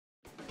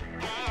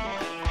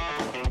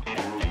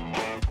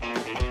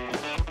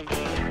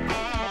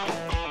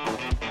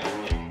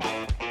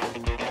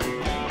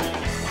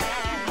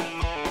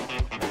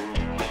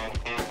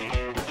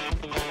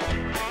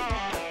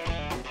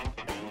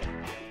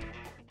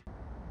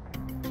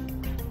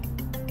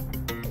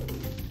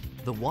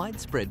The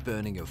widespread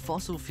burning of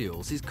fossil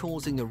fuels is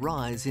causing a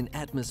rise in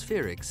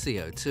atmospheric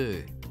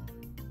CO2.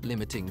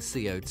 Limiting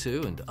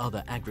CO2 and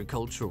other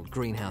agricultural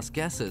greenhouse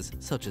gases,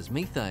 such as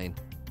methane,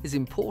 is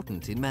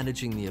important in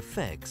managing the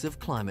effects of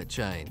climate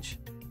change.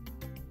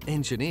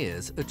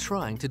 Engineers are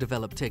trying to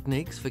develop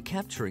techniques for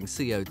capturing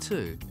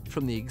CO2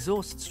 from the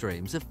exhaust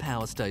streams of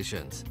power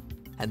stations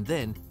and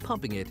then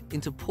pumping it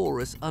into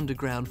porous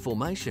underground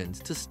formations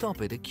to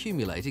stop it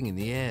accumulating in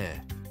the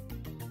air.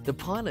 The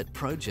pilot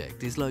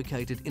project is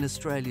located in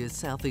Australia's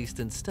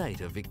southeastern state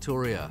of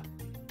Victoria.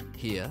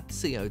 Here,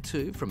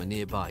 CO2 from a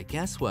nearby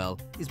gas well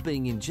is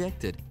being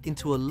injected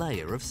into a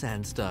layer of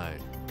sandstone.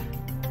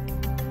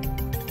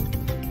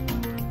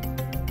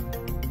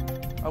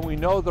 And we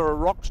know there are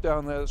rocks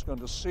down there that's going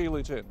to seal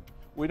it in.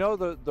 We know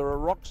that there are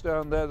rocks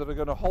down there that are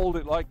going to hold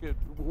it like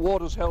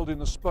water's held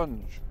in a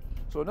sponge.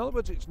 So in other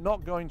words, it's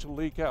not going to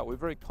leak out. We're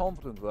very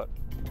confident of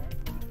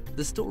that.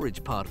 The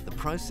storage part of the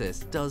process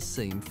does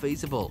seem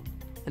feasible,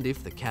 and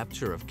if the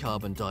capture of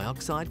carbon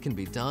dioxide can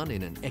be done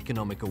in an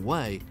economical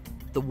way,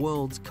 the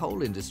world's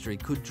coal industry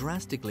could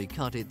drastically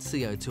cut its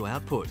CO2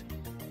 output.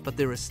 But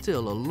there are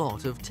still a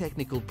lot of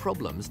technical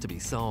problems to be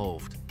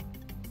solved.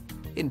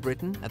 In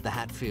Britain, at the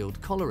Hatfield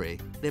Colliery,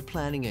 they're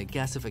planning a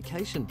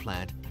gasification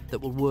plant that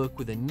will work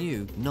with a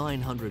new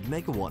 900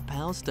 megawatt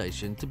power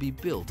station to be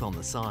built on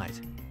the site.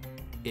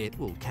 It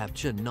will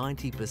capture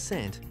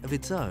 90% of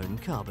its own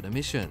carbon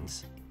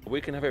emissions. We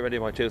can have it ready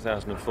by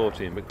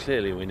 2014, but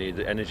clearly we need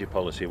the energy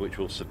policy which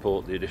will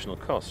support the additional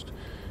cost,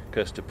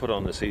 because to put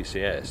on the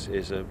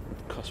CCS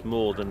costs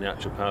more than the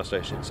actual power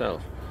station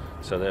itself.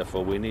 So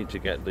therefore we need to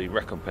get the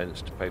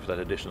recompense to pay for that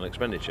additional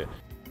expenditure.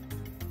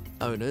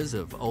 Owners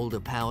of older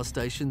power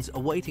stations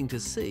are waiting to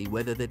see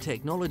whether their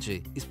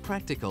technology is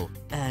practical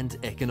and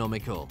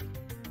economical.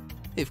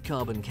 If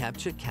carbon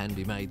capture can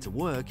be made to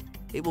work,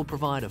 it will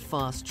provide a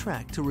fast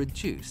track to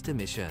reduced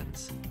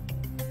emissions.